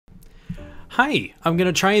Hi, I'm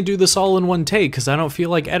gonna try and do this all in one take because I don't feel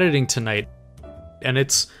like editing tonight. And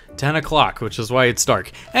it's 10 o'clock, which is why it's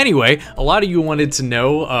dark. Anyway, a lot of you wanted to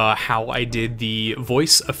know how I did the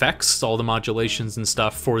voice effects, all the modulations and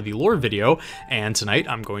stuff for the lore video, and tonight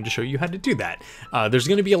I'm going to show you how to do that. There's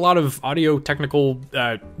going to be a lot of audio technical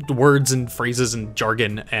words and phrases and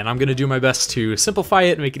jargon, and I'm going to do my best to simplify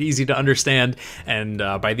it, make it easy to understand, and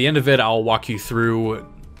by the end of it I'll walk you through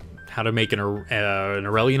how to make an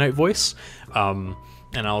Aurelionite voice.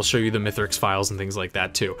 And I'll show you the Mithrix files and things like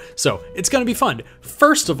that too. So it's gonna be fun.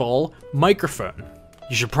 First of all, microphone.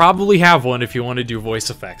 You should probably have one if you want to do voice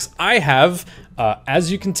effects. I have,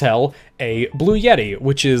 as you can tell, a Blue Yeti,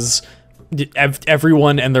 which is,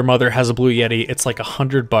 everyone and their mother has a Blue Yeti. It's like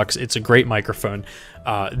 $100. It's a great microphone.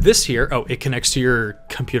 This here, oh, it connects to your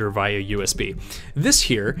computer via USB. This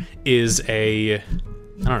here is a, I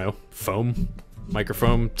don't know, foam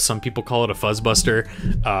microphone. Some people call it a fuzzbuster.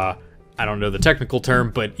 I don't know the technical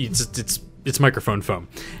term, but it's microphone foam.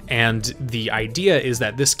 And the idea is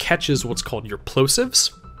that this catches what's called your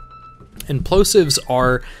plosives. And plosives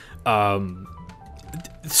are,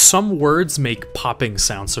 some words make popping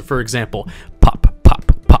sounds. So for example, pop, pop,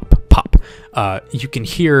 pop, pop. You can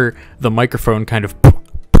hear the microphone kind of,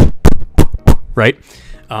 right?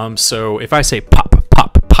 So if I say pop,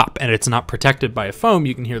 pop, pop, and it's not protected by a foam,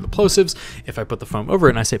 you can hear the plosives. If I put the foam over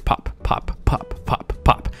it and I say pop, pop, pop, pop,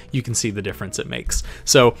 pop, you can see the difference it makes.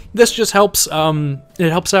 So this just helps, it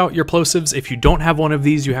helps out your plosives. If you don't have one of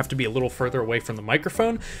these, you have to be a little further away from the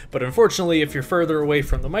microphone. But unfortunately, if you're further away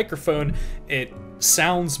from the microphone, it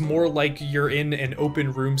sounds more like you're in an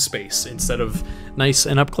open room space instead of nice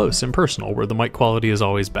and up close and personal, where the mic quality is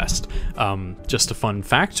always best. Just a fun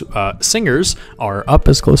fact, singers are up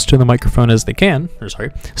as close to the microphone as they can. Or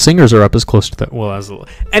sorry, singers are up as close to the, well,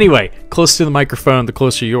 anyway, close to the microphone, the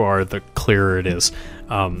closer you are, the clearer it is.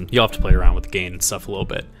 You'll have to play around with the gain and stuff a little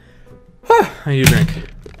bit. I need a drink.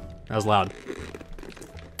 That was loud.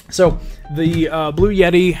 So the Blue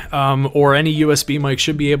Yeti or any USB mic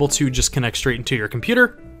should be able to just connect straight into your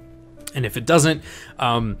computer. And if it doesn't,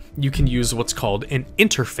 you can use what's called an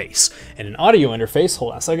interface. And an audio interface,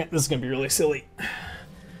 hold on a second, this is gonna be really silly.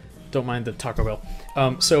 Don't mind the Taco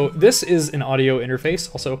Bell. So this is an audio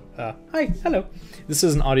interface. Also, hi, hello. This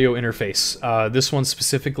is an audio interface. This one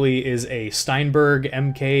specifically is a Steinberg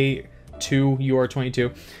MK2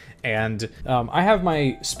 UR22. And I have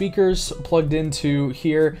my speakers plugged into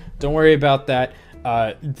here. Don't worry about that.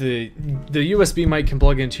 The USB mic can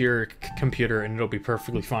plug into your computer and it'll be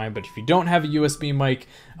perfectly fine. But if you don't have a USB mic,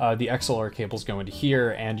 the XLR cables go into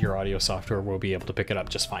here and your audio software will be able to pick it up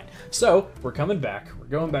just fine. So we're coming back. We're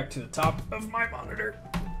going back to the top of my monitor.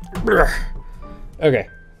 Okay.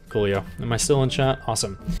 Coolio. Am I still in shot?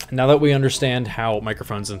 Awesome. Now that we understand how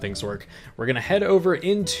microphones and things work, we're gonna head over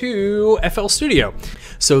into FL Studio.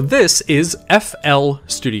 So this is FL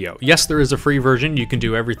Studio. Yes, there is a free version. You can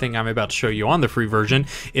do everything I'm about to show you on the free version.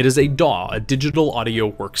 It is a DAW, a digital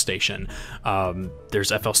audio workstation.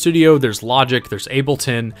 There's FL Studio, there's Logic, there's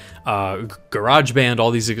Ableton, GarageBand.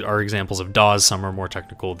 All these are examples of DAWs. Some are more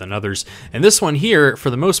technical than others. And this one here, for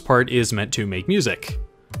the most part, is meant to make music,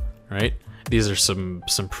 right? These are some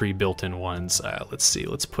pre-built-in ones. Let's see,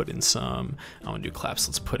 let's put in some, I want to do claps,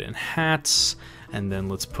 let's put in hats, and then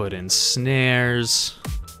let's put in snares,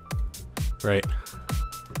 right?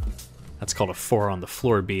 That's called a 4 on the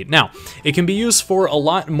floor beat. Now, it can be used for a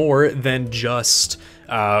lot more than just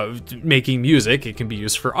making music. It can be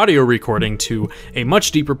used for audio recording to a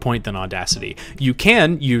much deeper point than Audacity. You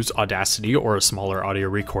can use Audacity or a smaller audio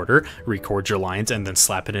recorder, record your lines, and then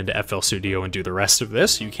slap it into FL Studio and do the rest of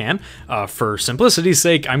this. You can. For simplicity's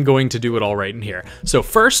sake, I'm going to do it all right in here. So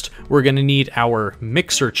first, we're going to need our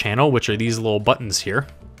mixer channel, which are these little buttons here.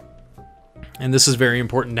 And this is very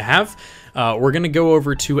important to have. We're going to go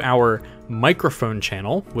over to our microphone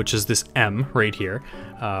channel, which is this M right here.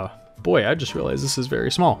 Boy, I just realized this is very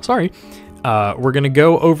small. Sorry. We're going to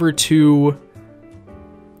go over to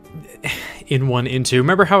in1,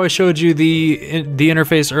 remember how I showed you the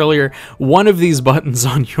interface earlier? One of these buttons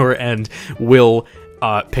on your end will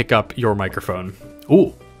pick up your microphone.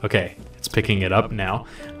 Ooh, okay. It's picking it up now.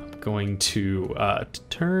 Going to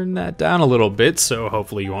turn that down a little bit, so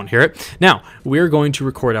hopefully you won't hear it. Now, we're going to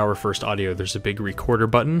record our first audio. There's a big recorder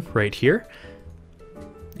button right here.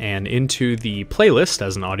 And into the playlist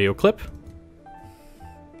as an audio clip.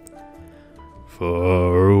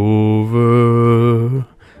 Far over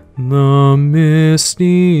the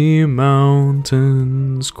misty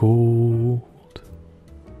mountains cold.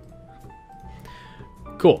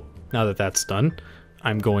 Cool. Now that that's done,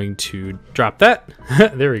 I'm going to drop that.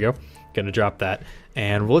 There we go. Gonna drop that.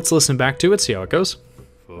 And let's listen back to it, see how it goes.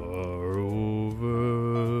 Far over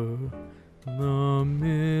The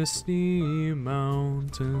misty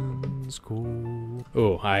mountains cool.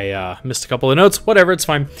 Oh, I missed a couple of notes. Whatever, it's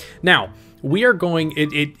fine. Now, we are going,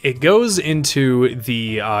 it goes into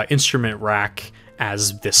the instrument rack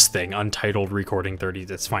as this thing, Untitled Recording 30,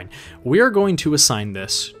 that's fine. We are going to assign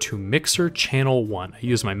this to Mixer Channel 1. I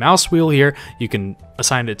use my mouse wheel here. You can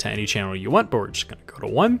assign it to any channel you want, but we're just gonna go to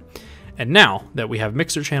 1. And now that we have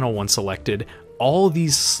Mixer Channel 1 selected, all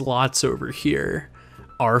these slots over here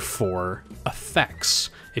are for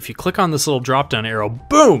effects. If you click on this little drop-down arrow,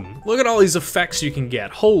 boom! Look at all these effects you can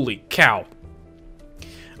get. Holy cow!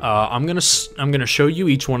 I'm gonna show you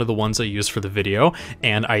each one of the ones I use for the video,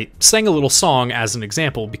 and I sang a little song as an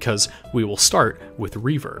example because we will start with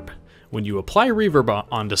reverb. When you apply reverb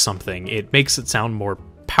onto something, it makes it sound more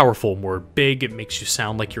powerful, more big. It makes you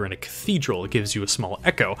sound like you're in a cathedral. It gives you a small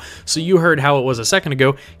echo. So you heard how it was a second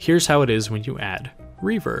ago. Here's how it is when you add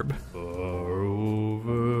reverb. Far over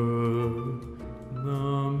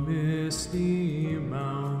the misty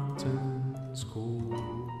mountains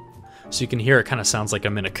cool. So you can hear it kind of sounds like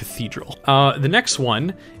I'm in a cathedral. The next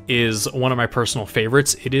one is one of my personal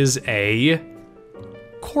favorites. It is a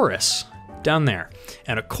chorus down there.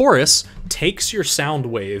 And a chorus takes your sound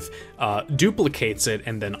wave, duplicates it,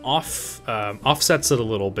 and then offsets it a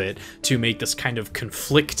little bit to make this kind of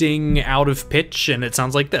conflicting out of pitch, and it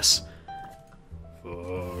sounds like this. Far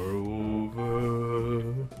over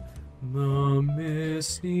the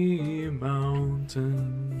misty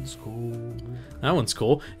mountains cool. That one's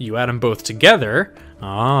cool. You add them both together.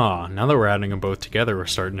 Ah, now that we're adding them both together, we're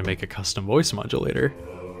starting to make a custom voice modulator.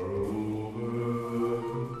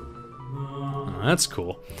 That's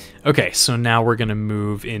cool. Okay, so now we're gonna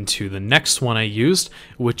move into the next one I used,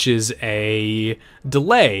 which is a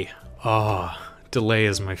delay. Ah, delay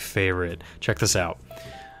is my favorite. Check this out.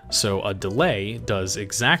 So a delay does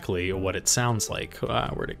exactly what it sounds like.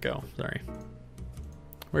 Where'd it go? Sorry.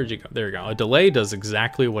 Where'd you go? There you go. A delay does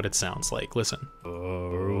exactly what it sounds like. Listen.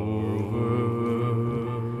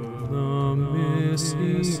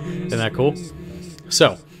 Isn't that cool?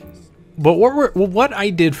 So, but what I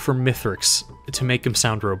did for Mithrix to make him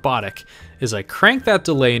sound robotic is I cranked that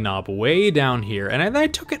delay knob way down here, and I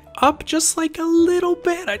took it up just like a little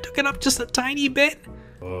bit. I took it up just a tiny bit.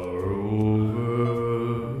 Over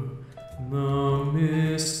the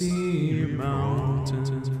misty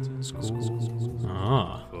mountains cool.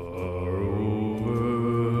 Ah. Over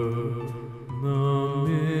the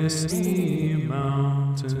misty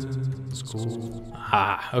mountains cool.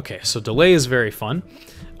 Ah, okay, so delay is very fun.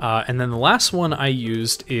 And then the last one I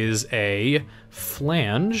used is a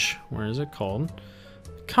flange. Where is it called?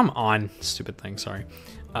 Come on, stupid thing, sorry.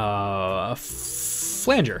 A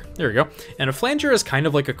flanger, there we go. And a flanger is kind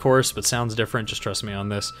of like a chorus, but sounds different, just trust me on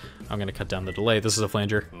this. I'm gonna cut down the delay. This is a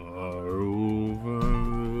flanger.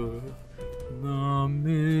 Over the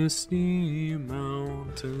misty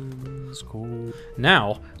mountains cold.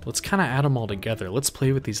 Now, let's kind of add them all together. Let's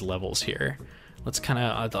play with these levels here. Let's kind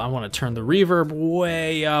of, I want to turn the reverb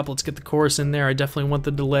way up. Let's get the chorus in there. I definitely want the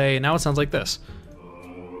delay. Now it sounds like this.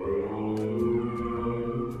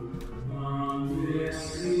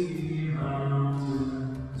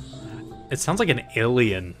 It sounds like an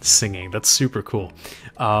alien singing. That's super cool.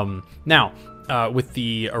 Now, with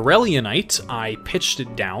the Aurelionite, I pitched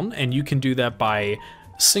it down, and you can do that by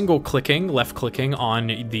single-clicking, left-clicking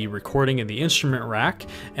on the recording in the instrument rack,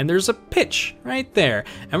 and there's a pitch right there.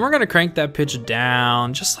 And we're gonna crank that pitch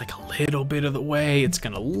down just like a little bit of the way. It's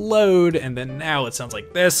gonna load, and then now it sounds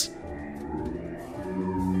like this.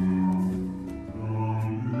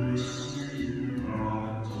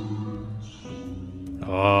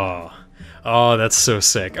 Oh, that's so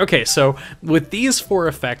sick. Okay, so with these 4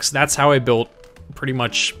 effects, that's how I built pretty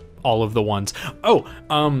much all of the ones. Oh,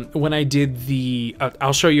 when I did the,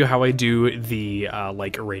 I'll show you how I do the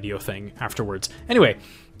like radio thing afterwards. Anyway,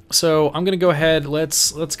 so I'm gonna go ahead.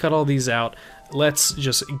 Let's cut all these out. Let's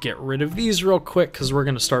just get rid of these real quick because we're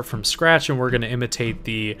gonna start from scratch and we're gonna imitate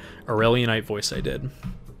the Aurelionite voice I did.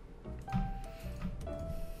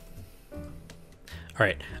 All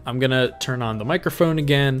right, I'm gonna turn on the microphone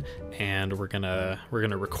again, and we're gonna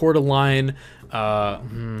record a line.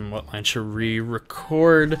 What line should we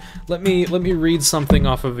record? Let me read something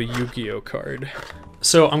off of a Yu-Gi-Oh card.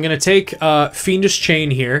 So I'm gonna take Fiendish Chain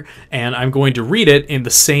here, and I'm going to read it in the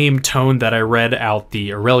same tone that I read out the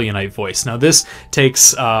Aurelionite voice. Now this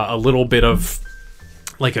takes a little bit of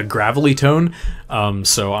like a gravelly tone,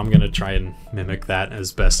 so I'm gonna try and mimic that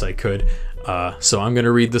as best I could. So I'm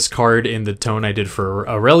gonna read this card in the tone I did for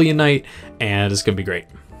Aurelionite, and it's gonna be great.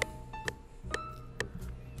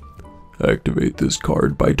 Activate this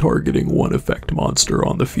card by targeting one effect monster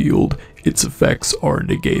on the field. Its effects are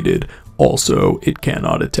negated. Also, it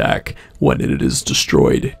cannot attack. When it is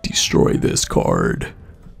destroyed, destroy this card.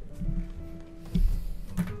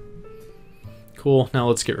 Cool, now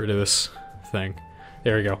let's get rid of this thing.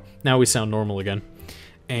 There we go. Now we sound normal again.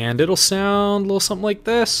 And it'll sound a little something like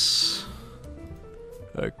this.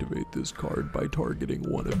 Activate this card by targeting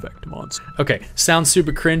one effect monster. Okay, sounds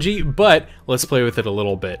super cringy, but let's play with it a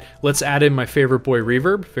little bit. Let's add in my favorite boy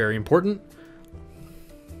Reverb, very important.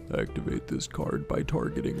 Activate this card by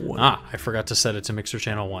targeting one. Ah, I forgot to set it to mixer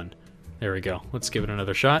channel 1. There we go. Let's give it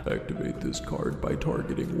another shot. Activate this card by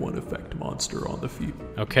targeting one effect monster on the field.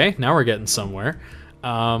 Okay, now we're getting somewhere.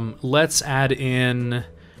 Let's add in...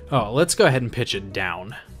 Oh, let's go ahead and pitch it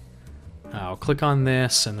down. I'll click on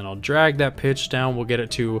this, and then I'll drag that pitch down. We'll get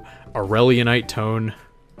it to Aurelionite tone.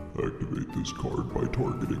 Activate this card by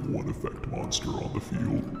targeting one effect monster on the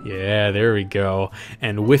field. Yeah, there we go.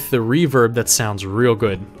 And with the reverb, that sounds real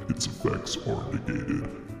good. Its effects are negated.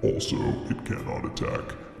 Also, it cannot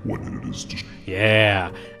attack when it is just...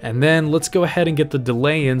 Yeah, and then let's go ahead and get the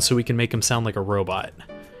delay in so we can make him sound like a robot.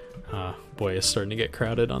 Boy, it's starting to get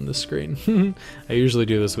crowded on this screen. I usually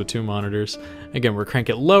do this with 2 monitors. Again, we're crank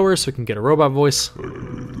it lower so we can get a robot voice.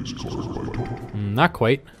 Not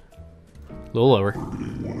quite. A little lower.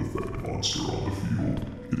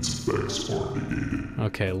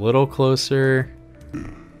 Okay, a little closer.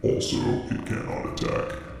 Also, it cannot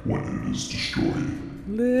attack when it is destroyed.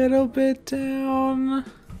 Little bit down.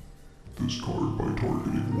 This card by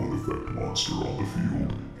targeting one effect monster on the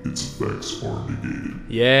field. Its effects are negated.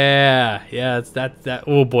 Yeah, it's that.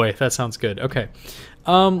 Oh boy, that sounds good. Okay,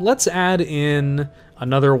 let's add in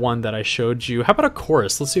another one that I showed you. How about a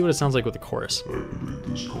chorus? Let's see what it sounds like with a chorus. Activate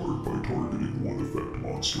this card by targeting one effect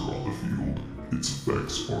monster on the field. Its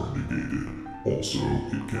effects are negated. Also,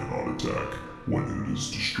 it cannot attack. When it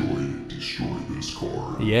is destroyed, destroy this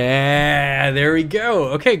card. Yeah, there we go.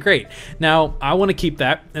 Okay, great. Now, I want to keep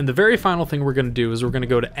that. And the very final thing we're going to do is we're going to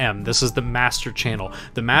go to M. This is the master channel.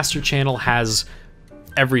 The master channel has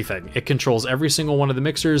everything. It controls every single one of the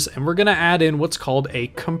mixers. And we're going to add in what's called a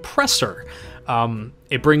compressor.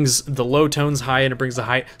 It brings the low tones high and it brings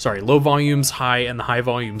the low volumes high and the high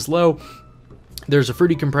volumes low. There's a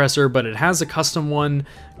fruity compressor, but it has a custom one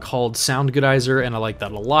called Sound Goodizer, and I like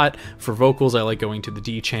that a lot. For vocals, I like going to the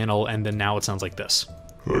D channel, and then now it sounds like this.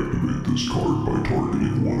 Activate this card by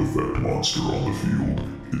targeting one effect monster on the field.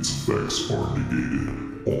 Its effects are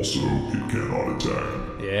negated. Also, it cannot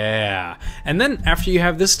attack. Yeah. And then after you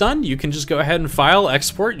have this done, you can just go ahead and file,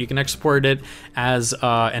 export. You can export it as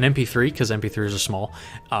an MP3, because MP3s are small.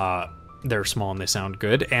 They're small and they sound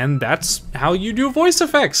good, and that's how you do voice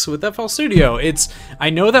effects with FL Studio.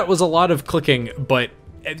 I know that was a lot of clicking, but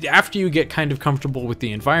after you get kind of comfortable with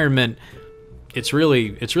the environment, it's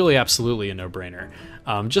really absolutely a no-brainer.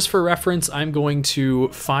 Just for reference, I'm going to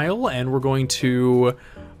file, and we're going to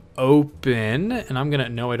open, and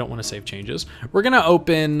I don't want to save changes. We're gonna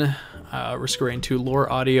open, we're scrolling to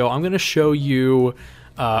Lore Audio. I'm gonna show you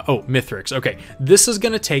Mithrix. Okay, this is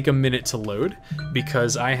gonna take a minute to load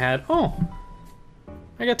because I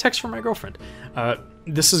got text from my girlfriend.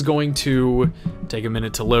 This is going to take a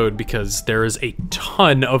minute to load because there is a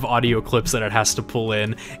ton of audio clips that it has to pull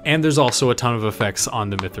in, and there's also a ton of effects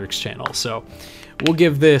on the Mithrix channel. So we'll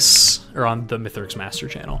give this, or on the Mithrix master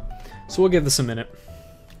channel. So we'll give this a minute.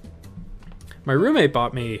 My roommate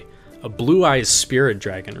bought me a Blue Eyes Spirit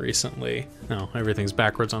Dragon recently. No, everything's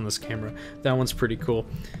backwards on this camera. That one's pretty cool.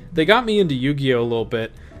 They got me into Yu-Gi-Oh! A little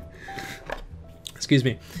bit. Excuse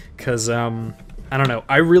me. Because, I don't know.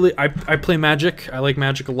 I play Magic. I like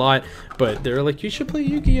Magic a lot. But they were like, you should play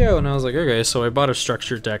Yu-Gi-Oh! And I was like, okay. So I bought a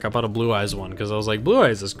structured deck. I bought a Blue Eyes one. Because I was like, Blue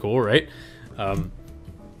Eyes is cool, right?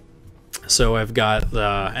 So I've got,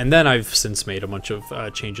 and then I've since made a bunch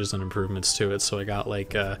of changes and improvements to it. So I got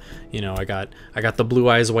like, I got the Blue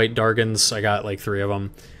Eyes White Dargons. I got like 3 of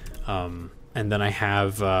them, and then I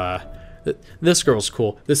have this girl's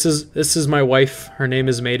cool. This is my wife. Her name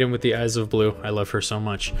is Maiden with the Eyes of Blue. I love her so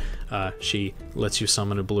much. She lets you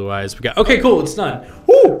summon a Blue Eyes. Okay, cool. It's done.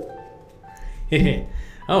 Woo!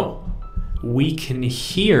 Oh, we can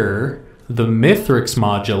hear the Mithrix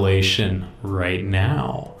modulation right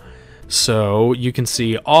now. So you can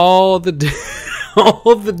see all the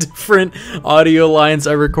different audio lines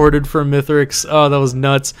I recorded for Mithrix. Oh, that was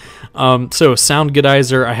nuts. So Sound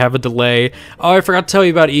Goodizer, I have a delay. Oh, I forgot to tell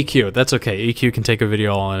you about EQ. That's okay. EQ can take a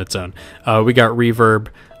video all on its own. We got Reverb.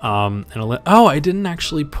 I didn't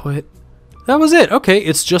actually put... That was it. Okay,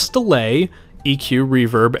 it's just delay, EQ,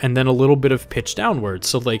 Reverb, and then a little bit of pitch downwards.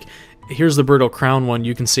 So like, here's the Brittle Crown one.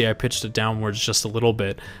 You can see I pitched it downwards just a little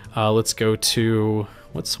bit. Let's go to...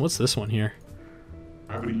 What's this one here?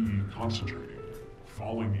 Concentrating.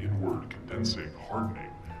 falling inward, condensing, hardening.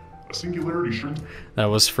 A singularity shrink. That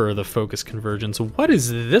was for the focus convergence. What is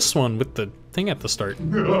this one with the thing at the start?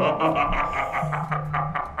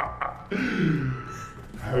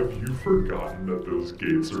 Have you forgotten that those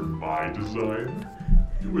gates are my design?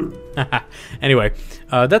 You would... Anyway,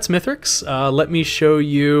 that's Mithrix. Let me show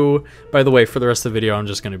you... By the way, for the rest of the video, I'm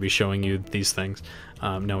just going to be showing you these things.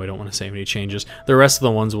 No, I don't want to save any changes. The rest of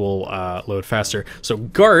the ones will load faster. So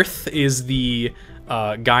Garth is the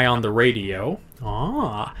guy on the radio.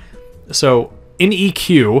 So in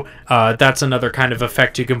EQ, that's another kind of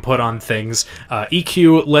effect you can put on things.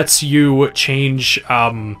 EQ lets you change...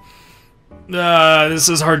 this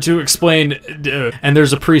is hard to explain. And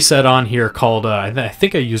there's a preset on here called, I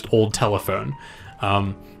think I used Old Telephone.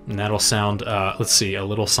 And that'll sound, let's see, a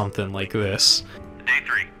little something like this. Day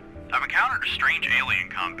 3. I've encountered a strange alien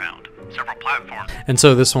compound. Several platforms. And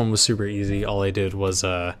so this one was super easy. All I did was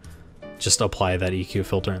just apply that EQ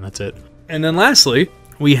filter and that's it. And then lastly,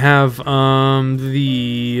 we have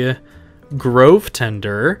the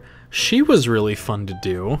Grovetender. She was really fun to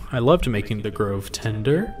do. I loved making the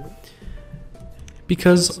Grovetender.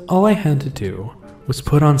 Because all I had to do was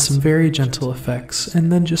put on some very gentle effects and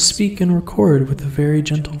then just speak and record with a very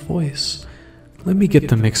gentle voice. Let me get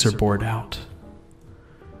the mixer board out.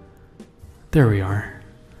 There we are.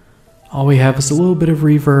 All we have is a little bit of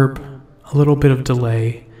reverb, a little bit of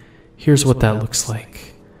delay. Here's what that looks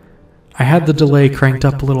like. I had the delay cranked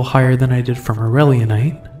up a little higher than I did from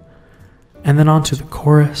Aurelionite. And then onto the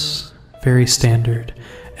chorus, very standard.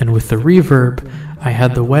 And with the reverb, I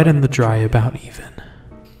had the wet and the dry about even.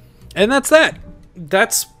 And that's that.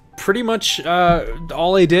 That's pretty much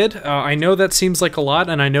all I did. I know that seems like a lot,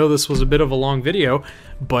 and I know this was a bit of a long video,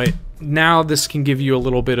 but now this can give you a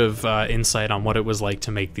little bit of insight on what it was like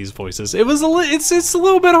to make these voices. It's a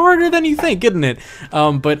little bit harder than you think, isn't it?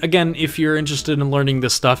 But again, if you're interested in learning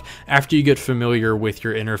this stuff, after you get familiar with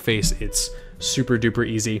your interface, it's super duper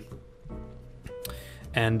easy.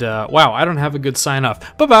 And wow, I don't have a good sign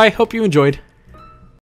off. Bye-bye. Hope you enjoyed.